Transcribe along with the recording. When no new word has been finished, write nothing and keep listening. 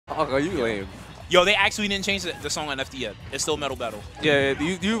Oh, you lame. Yo, they actually didn't change the song on FD yet. It's still Metal Battle. Yeah,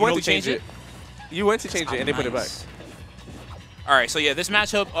 you went to change it. You went to change it, and they put it back. All right, so yeah, this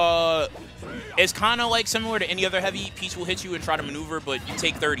matchup is kind of like similar to any other heavy. Peach will hit you and try to maneuver, but you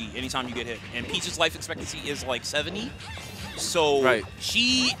take 30 anytime you get hit. And Peach's life expectancy is like 70. So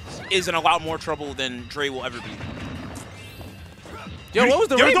she is in a lot more trouble than Dre will ever be. Yo, what was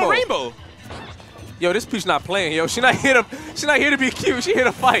the rainbow? Rainbow? Yo, this Peach not playing. Yo, she not here to be cute. She here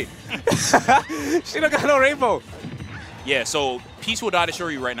to fight. She don't got no rainbow. Yeah, so Peach will die to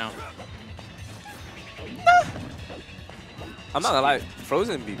Shoryu right now. I'm not gonna lie,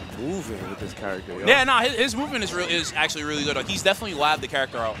 Frozen be moving with this character. Yo. Yeah, no, his movement is actually really good. Like, he's definitely labbed the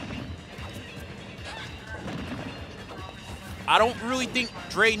character out. I don't really think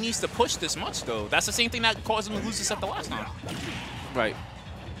Dre needs to push this much, though. That's the same thing that caused him to lose the set the last time. Right.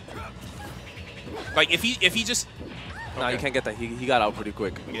 Like, if he just... Nah, you can't get that. He got out pretty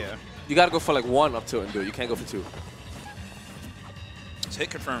quick. Yeah. You gotta go for like 1 up tilt and do it. You can't go for 2. It's hit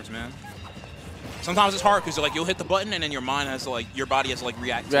confirms, man. Sometimes it's hard because like you'll hit the button and then your mind has to like your body has to like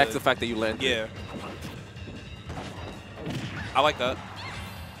react to the fact that you landed. Yeah. I like that.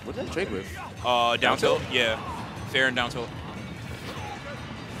 What did that trade with? Down tilt. Yeah. Fair and down tilt.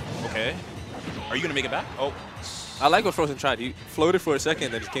 Okay. Are you gonna make it back? Oh. I like what Frozen tried. He floated for a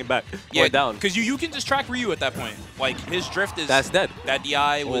second, then just came back. Yeah, down. Because you can just track Ryu at that point. Like his drift is. That's dead. That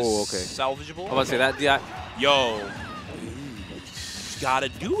DI was salvageable. I was about to say that DI. Yo. Gotta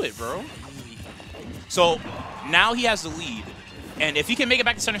do it, bro. So now he has the lead, and if he can make it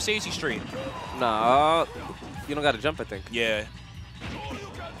back to center stage, he's straight. Nah, you don't got to jump, I think. Yeah.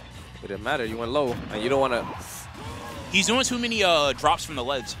 It didn't matter. You went low, and you don't want to. He's doing too many drops from the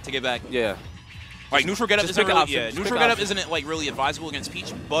ledge to get back. Yeah. Like neutral get up isn't really, neutral get up isn't like really advisable against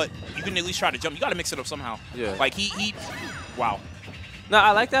Peach, but you can at least try to jump. You got to mix it up somehow. Yeah. Like he wow. No,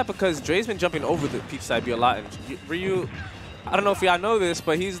 I like that because Dre's been jumping over the Peach side a lot, and Ryu. I don't know if y'all know this,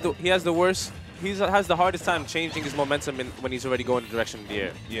 but he has the worst. He has the hardest time changing his momentum when he's already going the direction of the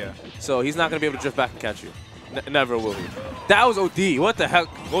air. Yeah. So he's not going to be able to drift back and catch you. Never will he. That was OD. What the heck?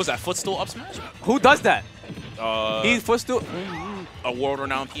 What was that? Footstool up smash? Who does that? He's footstool. A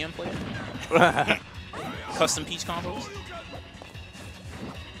world-renowned PM player. Custom Peach combos.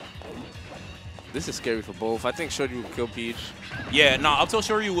 This is scary for both. I think Shoryu will kill Peach. Yeah, no, up till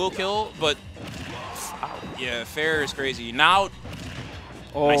Shoryu will kill, but yeah, fair is crazy. Now.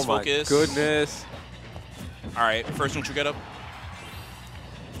 Oh nice my focus. Goodness. All right, first neutral get up.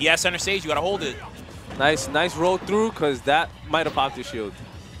 He has center stage. You got to hold it. Nice roll through because that might have popped your shield.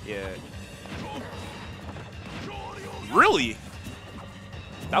 Yeah. Really?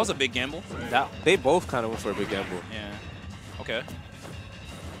 That was a big gamble. They both kind of went for a big gamble. Yeah. Okay.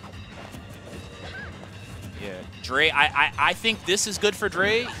 Yeah. Dre, I think this is good for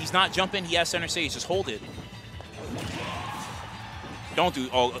Dre. He's not jumping. He has center stage. Just hold it. Don't do.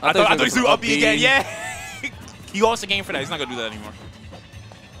 Oh, I thought he threw up B again. Yeah. He lost the game for that. He's not gonna do that anymore.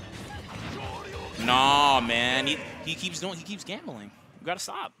 Nah, man. He keeps gambling. You gotta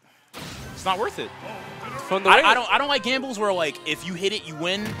stop. It's not worth it. I don't like gambles where like if you hit it you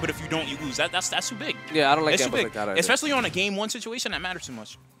win, but if you don't you lose. That's too big. Yeah, I don't like gambles like that either. Especially on a game 1 situation that matters too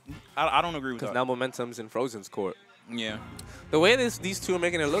much. I don't agree with that. Because now momentum's in Frozen's court. Yeah. The way these two are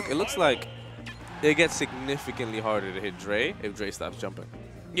making it looks like it gets significantly harder to hit Dre if Dre stops jumping.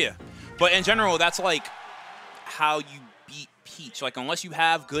 Yeah, but in general, that's like how you beat Peach. Like unless you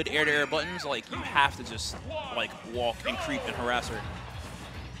have good air-to-air buttons, like you have to just like walk and creep and harass her,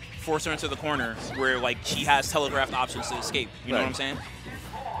 force her into the corner where like she has telegraphed options to escape. You know what I'm saying?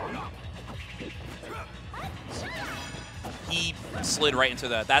 He slid right into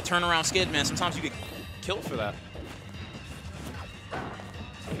that. That turnaround skid, man. Sometimes you get killed for that.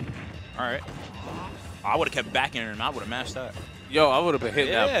 All right. I would have kept backing her and I would have mashed that. Yo, I would have been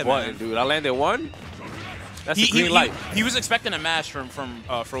hitting that button, dude. I landed 1. That's a green light. He was expecting a mash from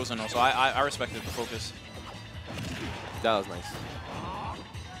Frozen, though, so I respected the focus. That was nice.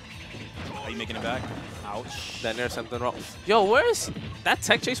 Are you making it back? Ouch. Then there's something wrong. Yo, where's that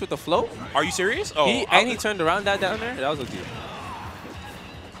tech chase with the float? Are you serious? Oh, he turned around that down there? That was a deal.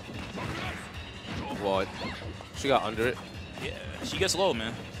 What? She got under it. Yeah, she gets low,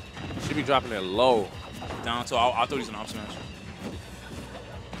 man. She be dropping it low. Down, so I thought he was an up smash.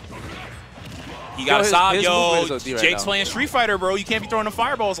 He got a stop. Yo, Jake's playing Street Fighter, bro. You can't be throwing the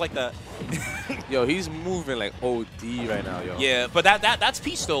fireballs like that. Yo, he's moving like OD right now, yo. Yeah, but that's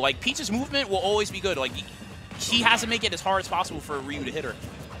Peach, though. Like, Peach's movement will always be good. Like, she has to make it as hard as possible for Ryu to hit her.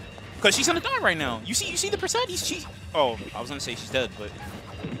 Because she's going to die right now. You see the percent? Oh, I was going to say she's dead, but...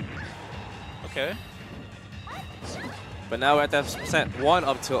 Okay. But now we're at that percent. 1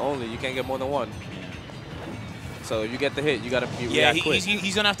 up till only. You can't get more than 1. So you get the hit, you gotta be react quick.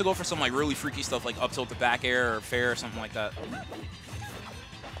 He's gonna have to go for some like really freaky stuff like up tilt to back air or fair or something like that.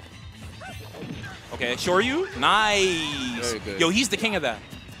 Okay, Shoryu, nice. Very good. Yo, he's the king of that.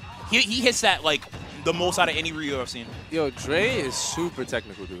 He hits that like the most out of any Ryu I've seen. Yo, Dre is super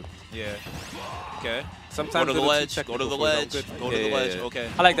technical, dude. Yeah. Okay. Sometimes go to the ledge. Go to the ledge. Go to the ledge. Okay.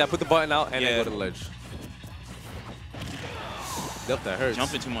 I like that. Put the button out and then go to the ledge. Yep, that hurts.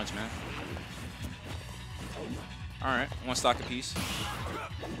 Jumping too much, man. All right, 1 stock apiece.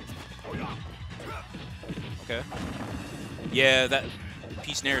 Okay. Yeah, that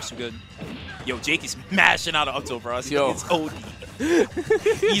piece snare is too good. Yo, Jake is mashing out of up tilt, bro. It's OD.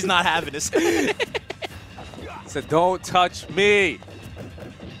 He's not having this. Said, don't touch me.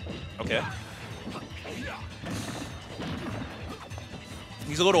 Okay.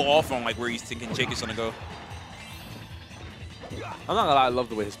 He's a little off on like where he's thinking Jake is gonna go. I'm not gonna lie, I love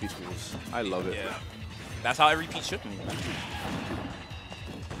the way his piece moves. I love it. Yeah. That's how every piece should move.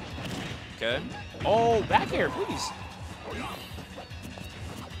 Okay. Oh, back air, please.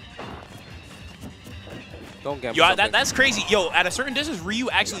 Don't gamble. Yo, that's crazy. Yo, at a certain distance, Ryu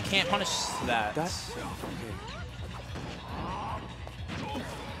actually can't punish that. That's okay.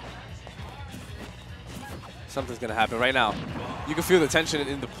 Something's gonna happen right now. You can feel the tension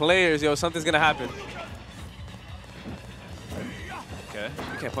in the players. Yo, something's gonna happen. Okay.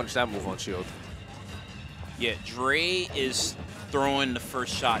 You can't punish that move on shield. Yeah, Dre is throwing the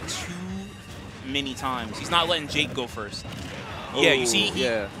first shot too many times. He's not letting Jake go first. Yeah, you see?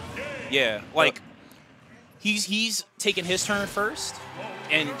 Yeah, like, he's taking his turn first,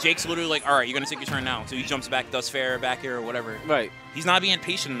 and Jake's literally like, all right, you're going to take your turn now. So he jumps back, does fair, back here, or whatever. Right. He's not being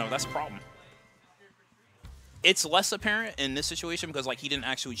patient enough. That's a problem. It's less apparent in this situation because, like, he didn't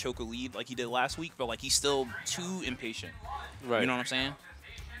actually choke a lead like he did last week, but, like, he's still too impatient. Right. You know what I'm saying?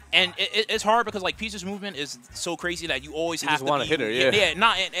 And it's hard because, like, Peach's movement is so crazy that you always have to want to hit her, yeah.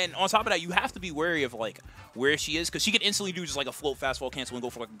 And on top of that, you have to be wary of, like, where she is because she could instantly do just, like, a float, fast fall, cancel, and go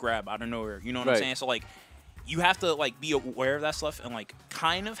for, like, a grab out of nowhere. You know what I'm saying? So, like, you have to, like, be aware of that stuff and, like,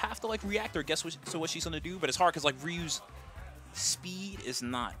 kind of have to, like, react or guess to what she's going to do. But it's hard because, like, Ryu's speed is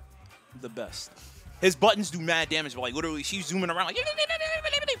not the best. His buttons do mad damage, but, like, literally, she's zooming around, like,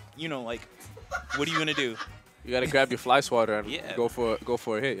 you know, like, what are you going to do? You gotta grab your fly swatter and go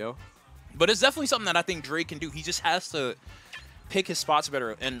for a hit, yo. But it's definitely something that I think Drake can do. He just has to pick his spots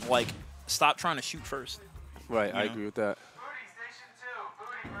better and like stop trying to shoot first. Right, I agree with that.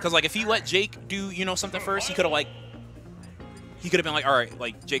 Because like if he let Jake do something first, he could have been like, all right,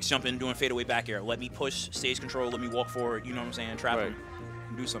 like Jake's jumping, doing fadeaway back air. Let me push stage control. Let me walk forward. You know what I'm saying? Trap him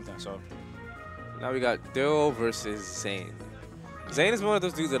and do something. So now we got Dill versus Zane. Zane is one of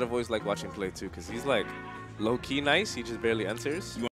those dudes that I've always liked watching play too, because he's like low-key nice. He just barely enters.